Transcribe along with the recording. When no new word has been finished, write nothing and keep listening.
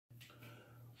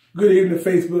Good evening,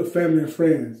 Facebook family and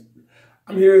friends.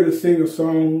 I'm here to sing a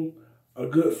song a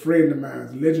good friend of mine,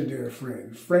 a legendary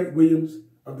friend, Frank Williams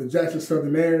of the Jackson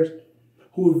Southernaires,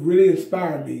 who really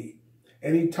inspired me.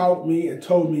 And he taught me and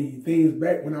told me things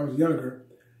back when I was younger.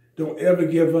 Don't ever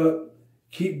give up.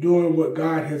 Keep doing what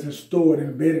God has stored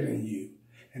and embedded in you.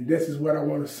 And this is what I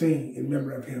want to sing in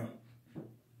memory of him.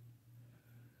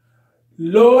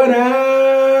 Lord, I'm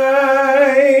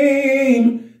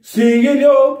singing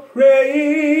your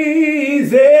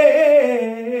praises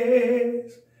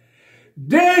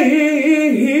day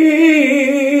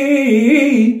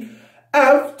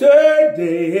after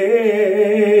day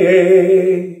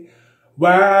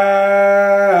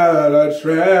while I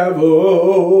travel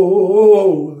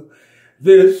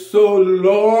this so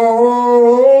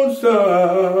lonesome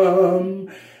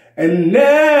and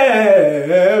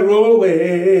narrow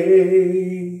way.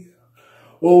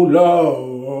 Oh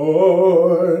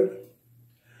Lord,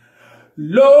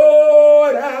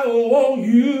 Lord, I want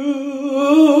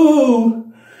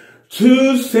you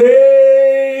to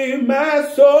save my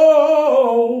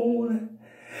soul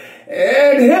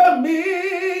and help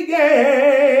me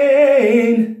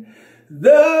gain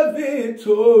the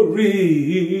victory.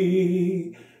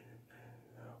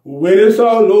 When it's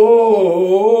all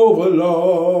over,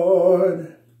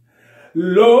 Lord,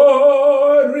 Lord,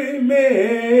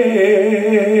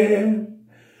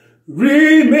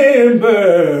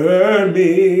 remember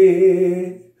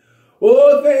me.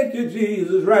 Oh, thank you,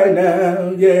 Jesus, right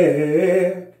now,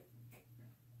 yeah.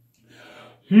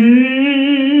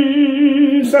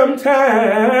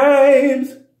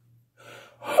 Sometimes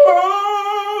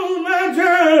on my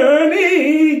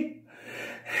journey,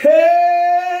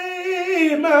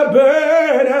 hey, my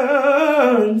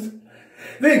burdens,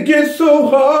 they get so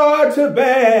hard to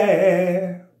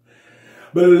bear.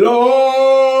 But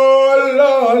Lord,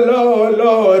 Lord, Lord,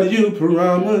 Lord, you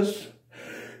promise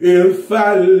if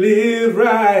I live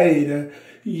right,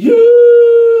 you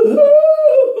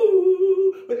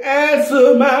would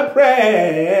answer my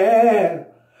prayer.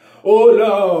 Oh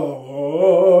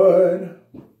Lord,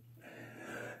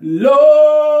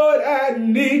 Lord, I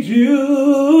need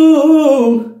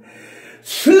you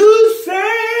to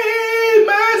save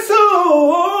my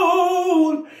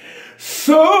soul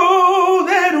so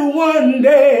that one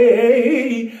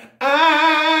day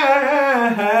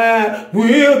I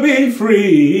will be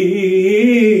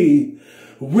free.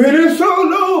 When it's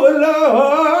all over,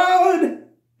 Lord,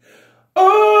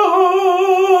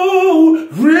 oh,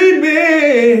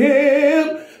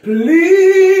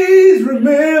 please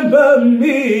remember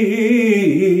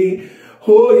me.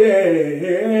 Oh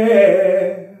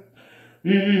yeah.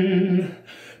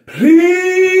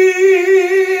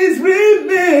 Please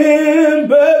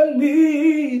remember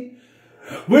me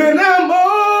when I'm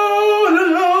all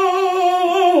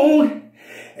alone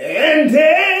and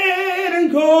dead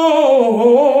and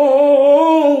gone.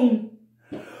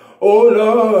 Oh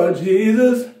Lord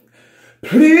Jesus,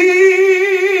 please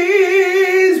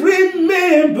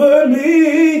remember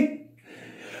me.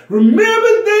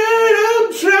 Remember that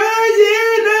I'm trying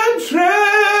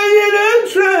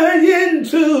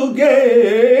to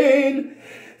gain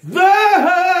the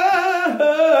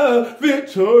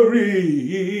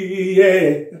victory.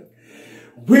 Yeah.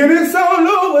 When it's all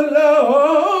over,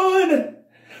 Lord,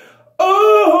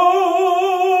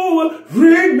 oh,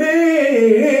 remember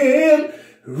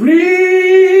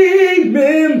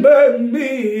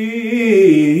me.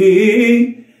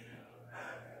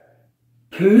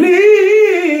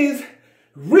 Please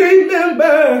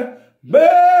remember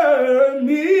me.